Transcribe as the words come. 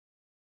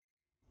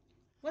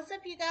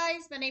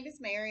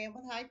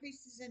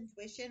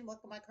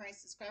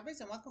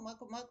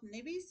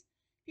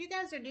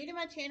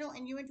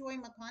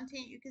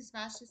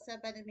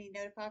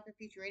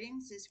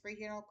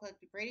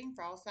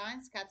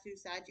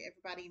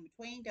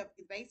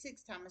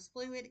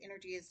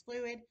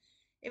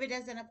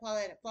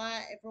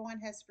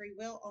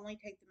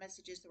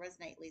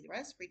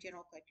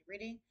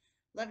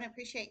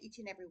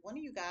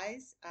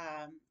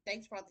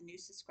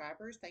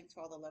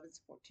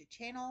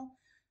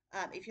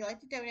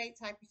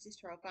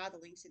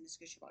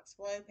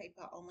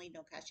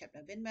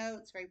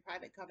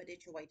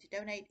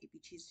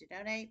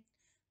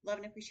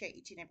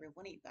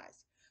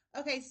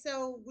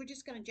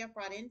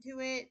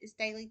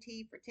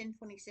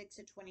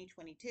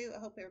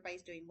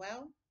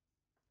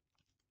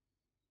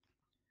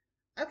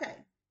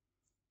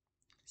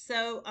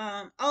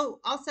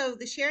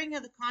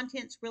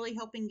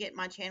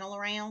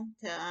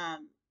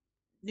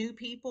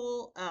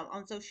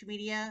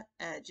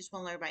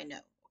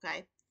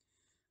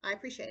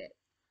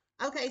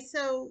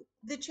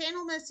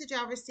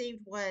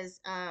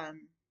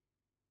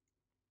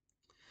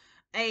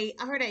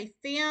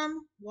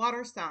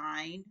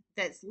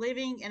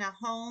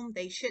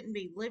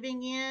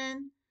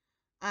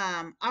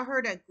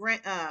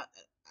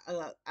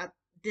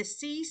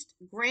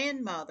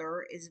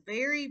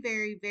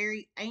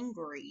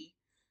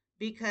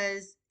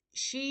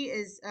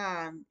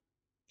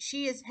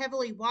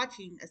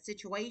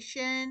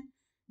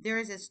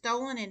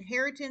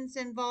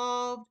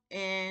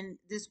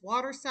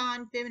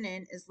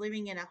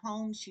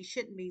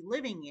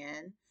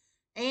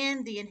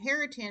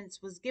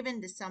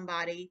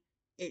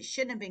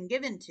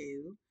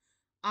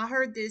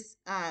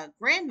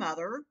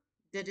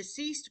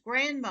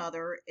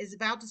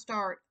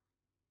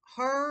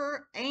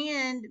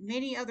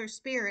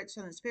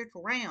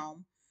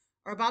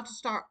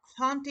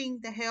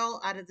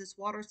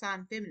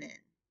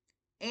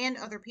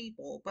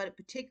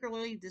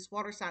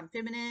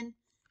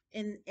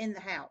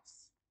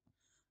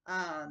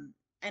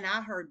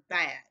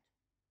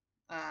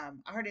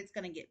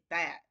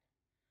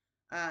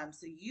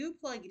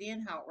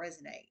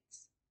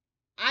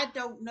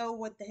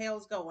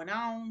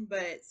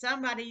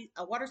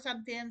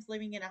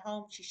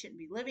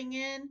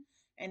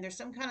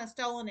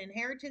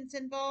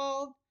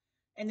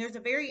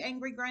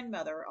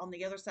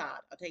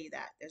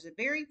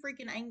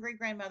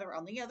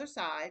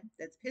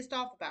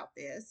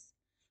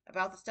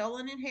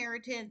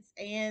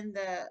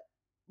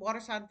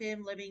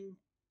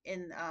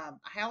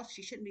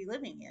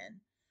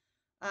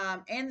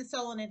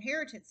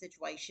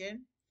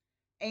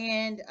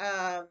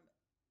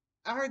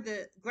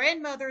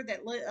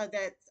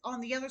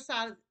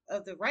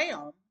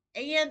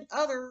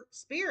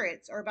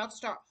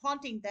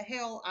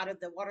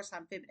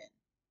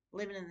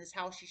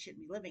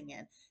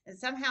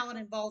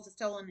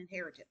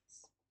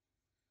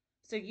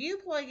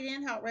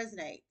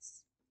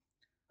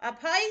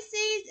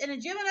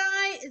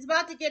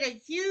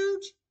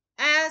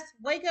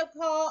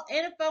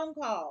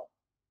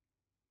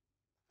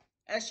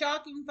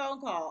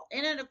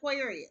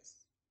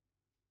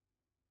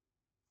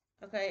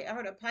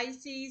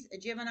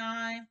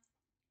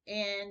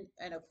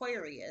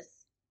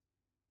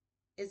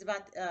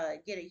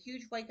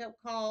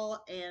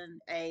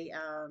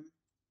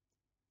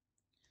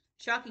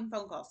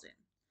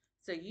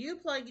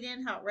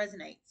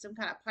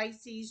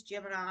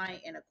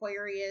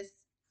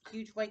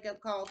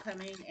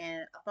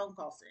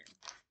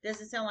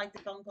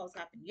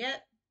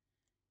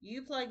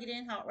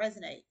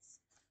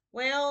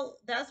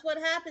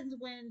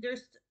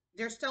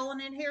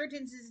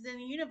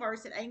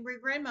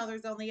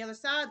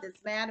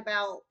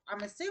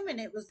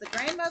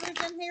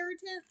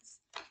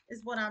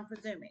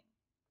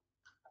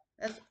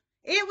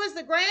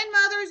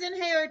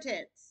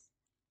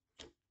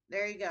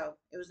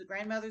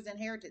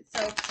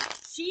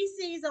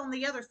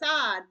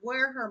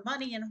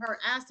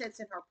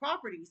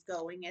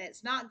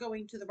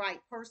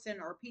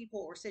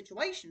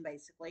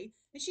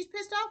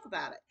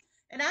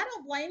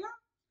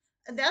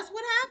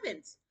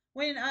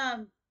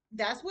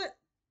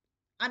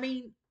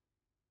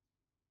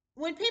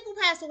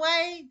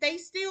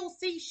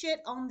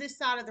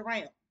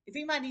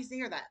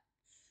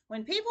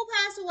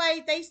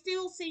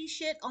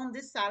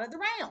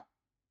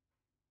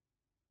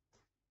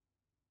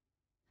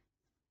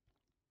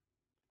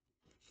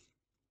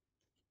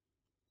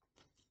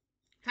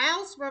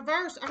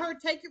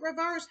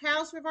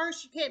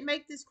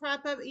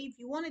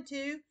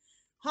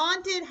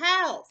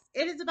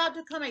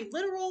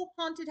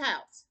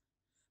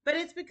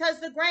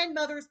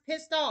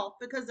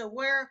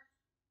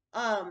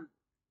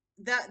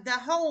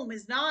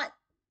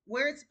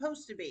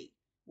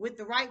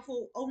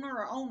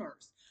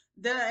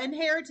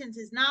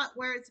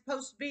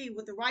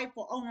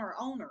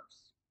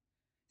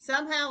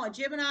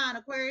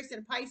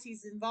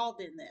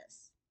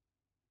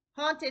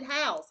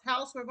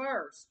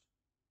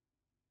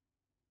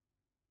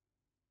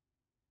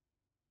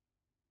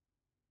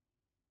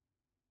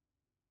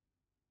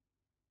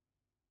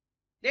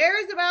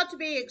There is about to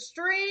be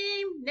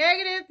extreme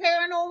negative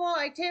paranormal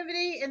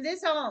activity in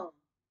this home.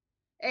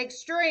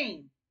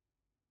 Extreme.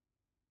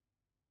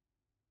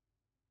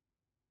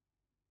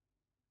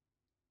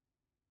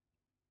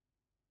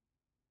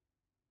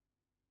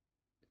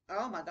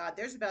 Oh my God,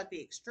 there's about to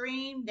be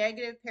extreme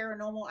negative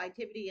paranormal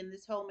activity in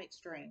this home.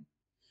 Extreme.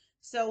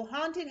 So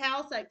haunted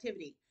house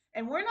activity.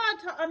 And we're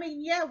not, I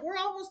mean, yeah, we're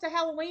almost to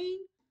Halloween,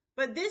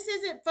 but this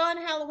isn't fun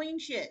Halloween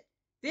shit.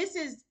 This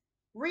is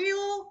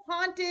real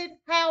haunted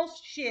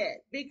house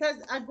shit because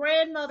a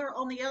grandmother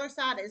on the other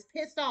side is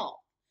pissed off.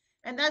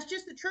 And that's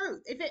just the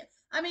truth. If it,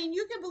 I mean,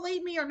 you can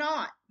believe me or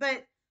not,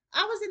 but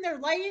I was in there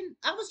laying,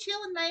 I was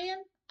chilling, man.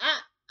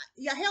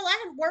 Yeah, hell, I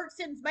haven't worked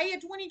since May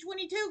of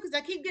 2022 because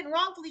I keep getting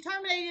wrongfully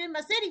terminated in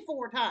my city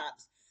 4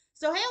 times.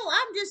 So hell,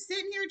 I'm just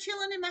sitting here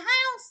chilling in my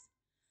house.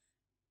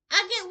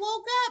 I get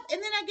woke up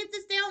and then I get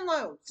this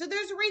download. So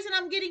there's a reason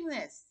I'm getting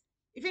this.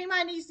 If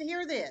anybody needs to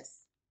hear this.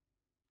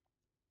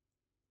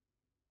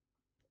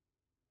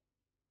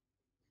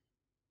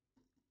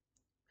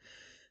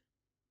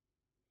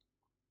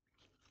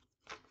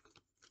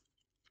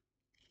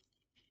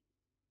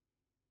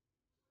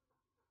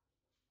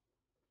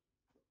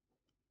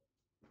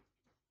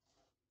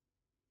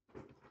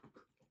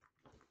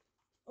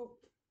 Oh,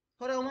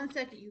 hold on 1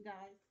 second, you guys.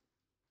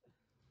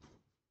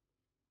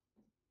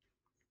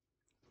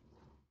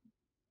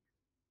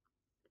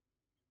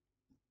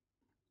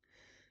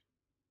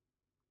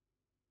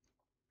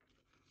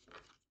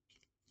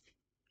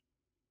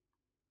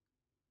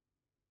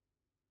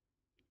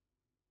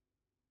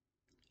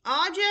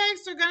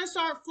 Objects are going to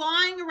start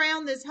flying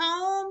around this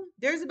home.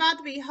 There's about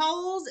to be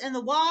holes in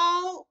the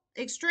wall,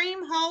 extreme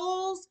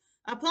holes.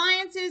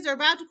 Appliances are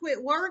about to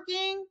quit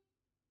working.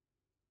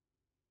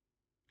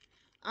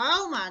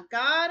 Oh my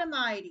God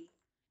Almighty.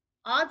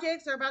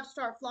 Objects are about to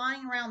start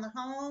flying around the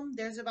home.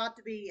 There's about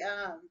to be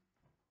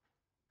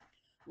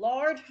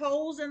large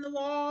holes in the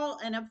wall,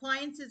 and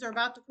appliances are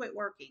about to quit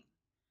working.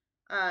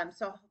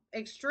 So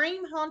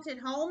extreme haunted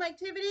home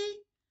activity.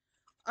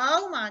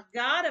 Oh my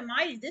God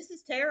Almighty, this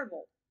is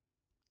terrible.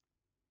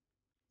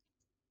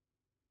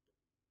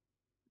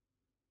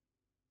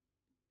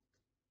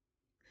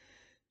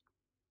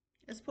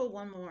 Let's pull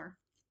one more.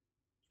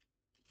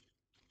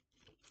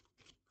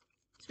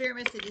 Spirit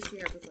messages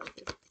here before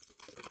this.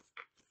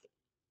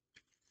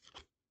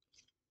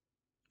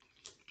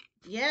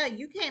 Yeah,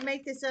 you can't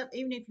make this up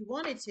even if you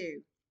wanted to.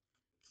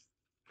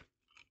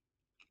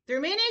 Through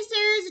many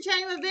series of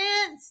chain of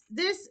events,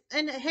 this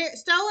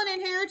stolen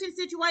inheritance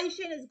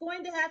situation is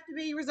going to have to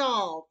be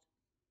resolved.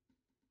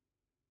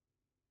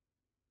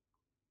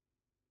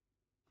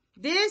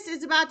 This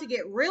is about to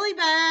get really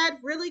bad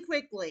really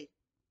quickly.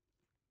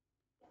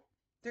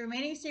 Through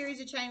many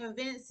series of chain of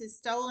events, this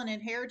stolen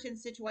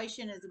inheritance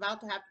situation is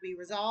about to have to be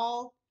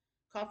resolved.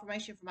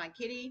 Confirmation for my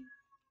kitty.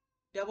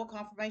 Double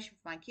confirmation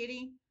for my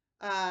kitty.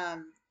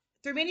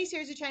 Through many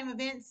series of chain of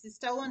events, the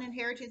stolen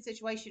inheritance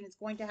situation is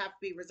going to have to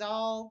be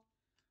resolved,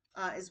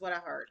 is what I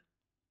heard.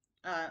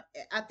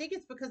 I think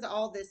it's because of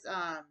all this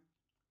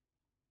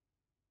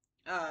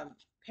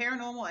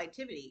paranormal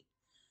activity.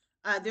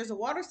 There's a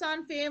water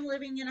sign femme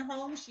living in a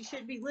home she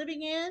shouldn't be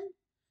living in.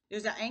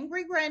 There's an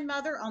angry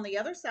grandmother on the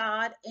other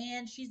side,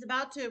 and she's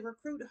about to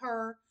recruit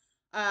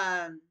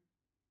um,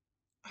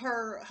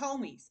 her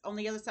homies on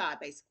the other side,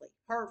 basically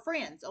her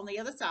friends on the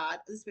other side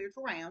of the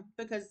spiritual realm,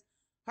 because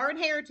her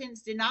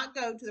inheritance did not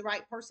go to the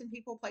right person,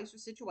 people, place, or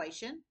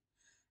situation,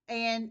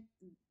 and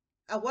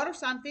a water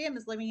sign femme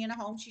is living in a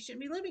home she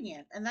shouldn't be living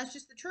in, and that's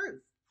just the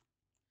truth.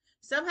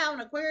 Somehow, an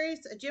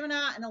Aquarius, a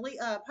Gemini, and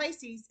a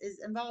Pisces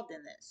is involved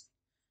in this.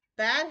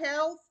 Bad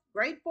health,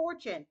 great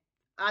fortune.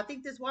 I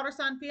think this water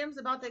sign femme is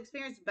about to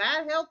experience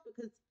bad health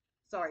because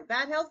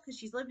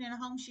she's living in a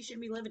home she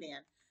shouldn't be living in.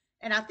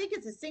 And I think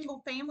it's a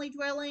single family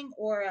dwelling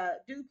or a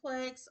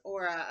duplex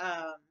or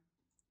a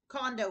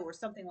condo or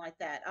something like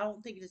that. I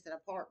don't think it is an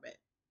apartment.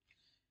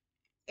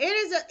 It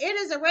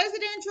is a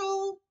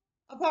residential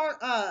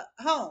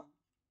home.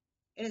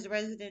 It is a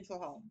residential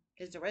home.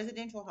 It's a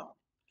residential home.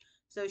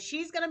 So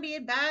she's going to be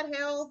in bad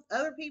health.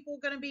 Other people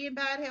are going to be in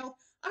bad health.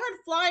 I heard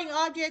flying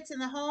objects in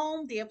the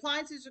home. The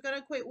appliances are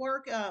going to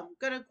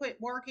going to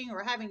quit working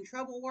or having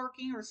trouble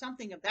working or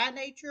something of that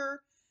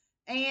nature.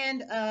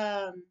 And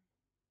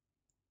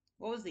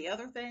what was the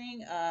other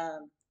thing?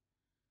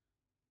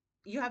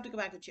 You have to go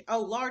back to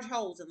large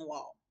holes in the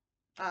wall.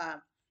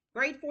 Um,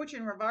 great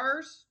fortune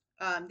reverse.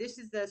 This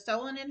is the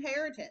stolen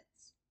inheritance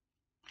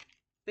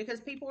because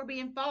people are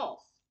being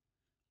false.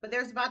 But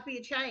there's about to be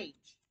a change.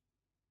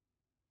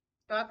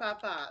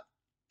 555.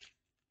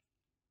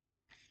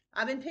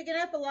 I've been picking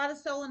up a lot of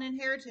stolen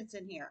inheritance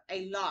in here.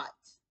 A lot.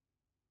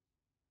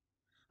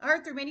 I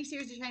heard through many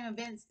series of chain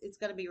events it's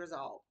going to be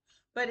resolved.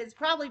 But it's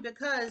probably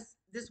because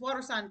this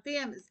water sign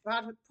femme is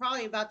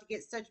probably about to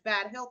get such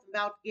bad health,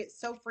 about to get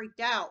so freaked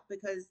out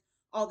because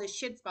all this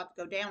shit's about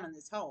to go down in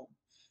this home.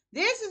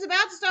 This is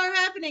about to start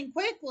happening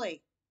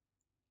quickly.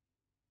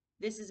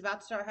 This is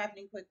about to start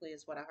happening quickly,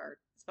 is what I heard.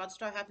 It's about to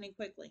start happening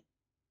quickly.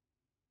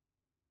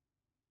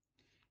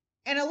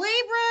 And a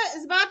Libra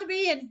is about to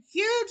be in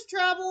huge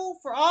trouble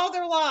for all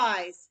their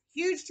lies.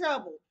 Huge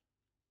trouble.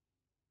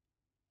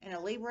 And a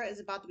Libra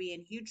is about to be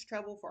in huge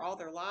trouble for all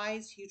their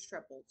lies. Huge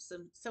trouble.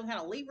 Some kind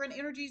of Libran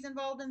energy is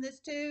involved in this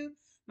too.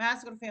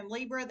 Masculine femme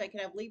Libra. They can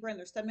have Libra in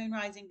their sun, moon,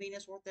 rising,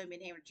 Venus, North Node,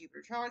 Midheaven,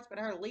 Jupiter charts. But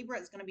I heard a Libra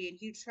is going to be in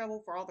huge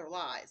trouble for all their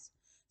lies.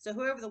 So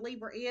whoever the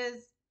Libra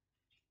is,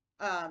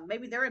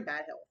 maybe they're in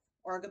bad health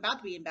or about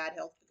to be in bad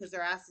health because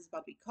their ass is about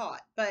to be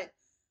caught. But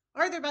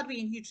or they're about to be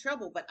in huge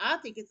trouble. But I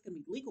think it's going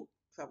to be legal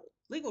trouble.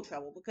 Legal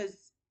trouble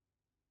because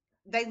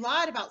they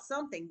lied about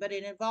something, but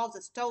it involves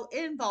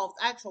it involves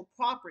actual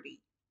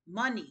property,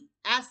 money,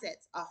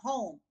 assets, a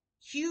home,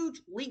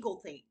 huge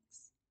legal things.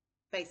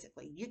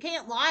 Basically, you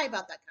can't lie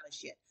about that kind of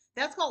shit.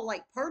 That's called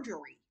like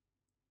perjury.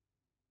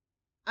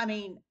 I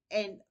mean,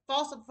 and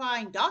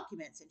falsifying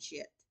documents and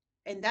shit.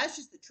 And that's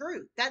just the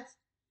truth. That's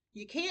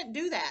you can't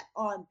do that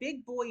on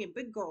big boy and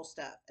big girl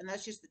stuff. And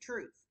that's just the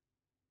truth.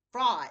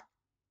 Fraud.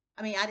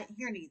 I mean, I didn't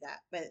hear any of that,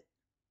 but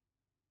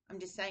I'm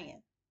just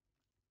saying.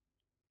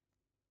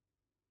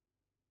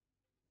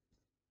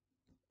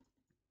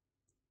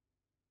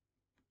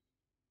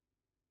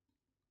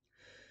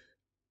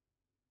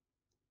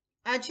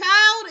 A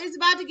child is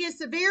about to get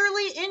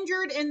severely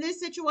injured in this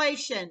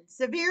situation.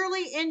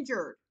 Severely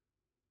injured.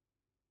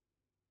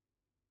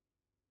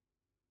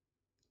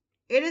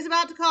 It is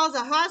about to cause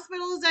a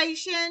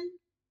hospitalization,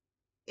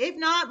 if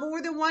not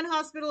more than one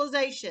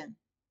hospitalization.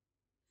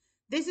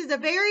 This is a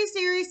very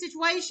serious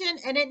situation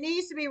and it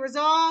needs to be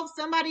resolved.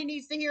 Somebody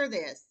needs to hear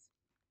this.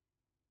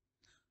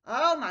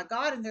 Oh my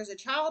God, and there's a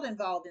child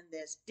involved in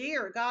this.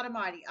 Dear God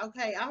Almighty.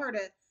 Okay, I heard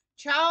a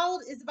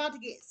child is about to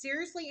get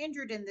seriously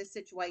injured in this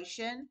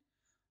situation.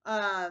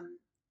 Um,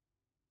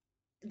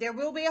 there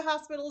will be a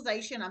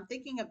hospitalization. I'm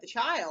thinking of the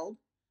child.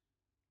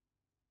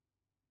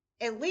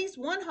 At least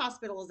one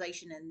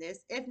hospitalization in this,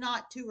 if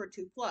not two or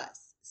two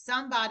plus.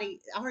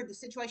 Somebody, I heard the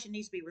situation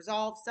needs to be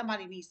resolved.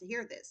 Somebody needs to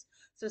hear this.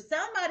 So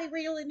somebody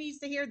really needs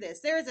to hear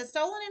this. There is a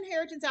stolen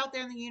inheritance out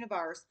there in the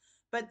universe,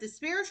 but the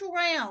spiritual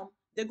realm,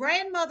 the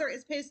grandmother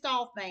is pissed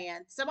off,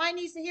 man. Somebody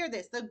needs to hear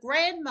this. The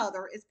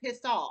grandmother is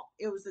pissed off.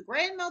 It was the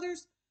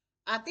grandmother's,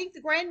 I think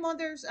the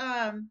grandmother's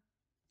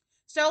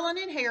stolen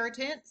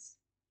inheritance,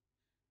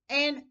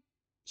 and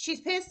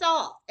she's pissed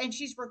off and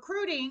she's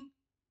recruiting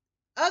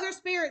other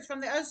spirits from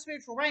the other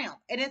spiritual realm,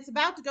 and it's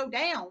about to go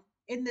down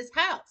in this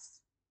house.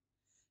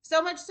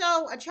 So much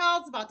so, a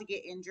child's about to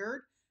get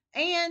injured,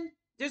 and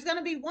there's going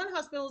to be one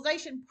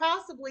hospitalization,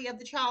 possibly of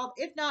the child,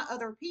 if not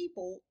other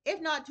people,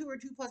 if not two or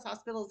two plus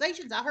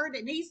hospitalizations. I heard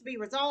it needs to be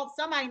resolved.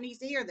 Somebody needs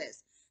to hear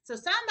this. So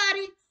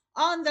somebody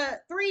on the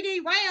 3D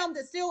realm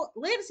that still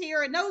lives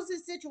here and knows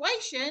this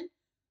situation,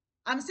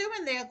 I'm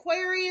assuming the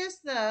Aquarius,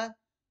 the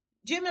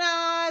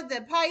Gemini,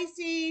 the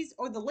Pisces,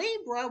 or the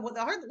Libra. Well,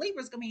 I heard the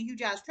Libra is going to be in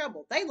huge ass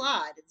trouble. They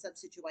lied in some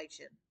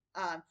situation.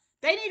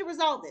 They need to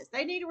resolve this.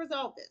 They need to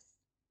resolve this.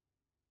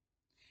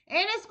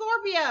 And a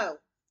Scorpio.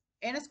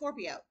 And a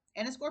Scorpio.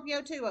 And a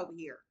Scorpio too over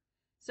here.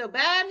 So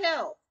bad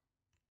health.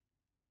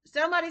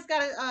 Somebody's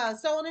got a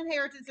stolen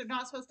inheritance they're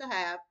not supposed to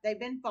have. They've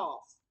been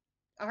false.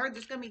 I heard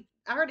there's going to be,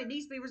 I heard it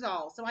needs to be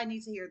resolved. Somebody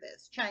needs to hear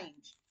this.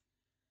 Change.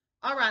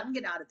 All right, I'm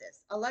getting out of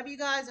this. I love you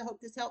guys. I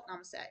hope this helped.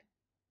 Namaste.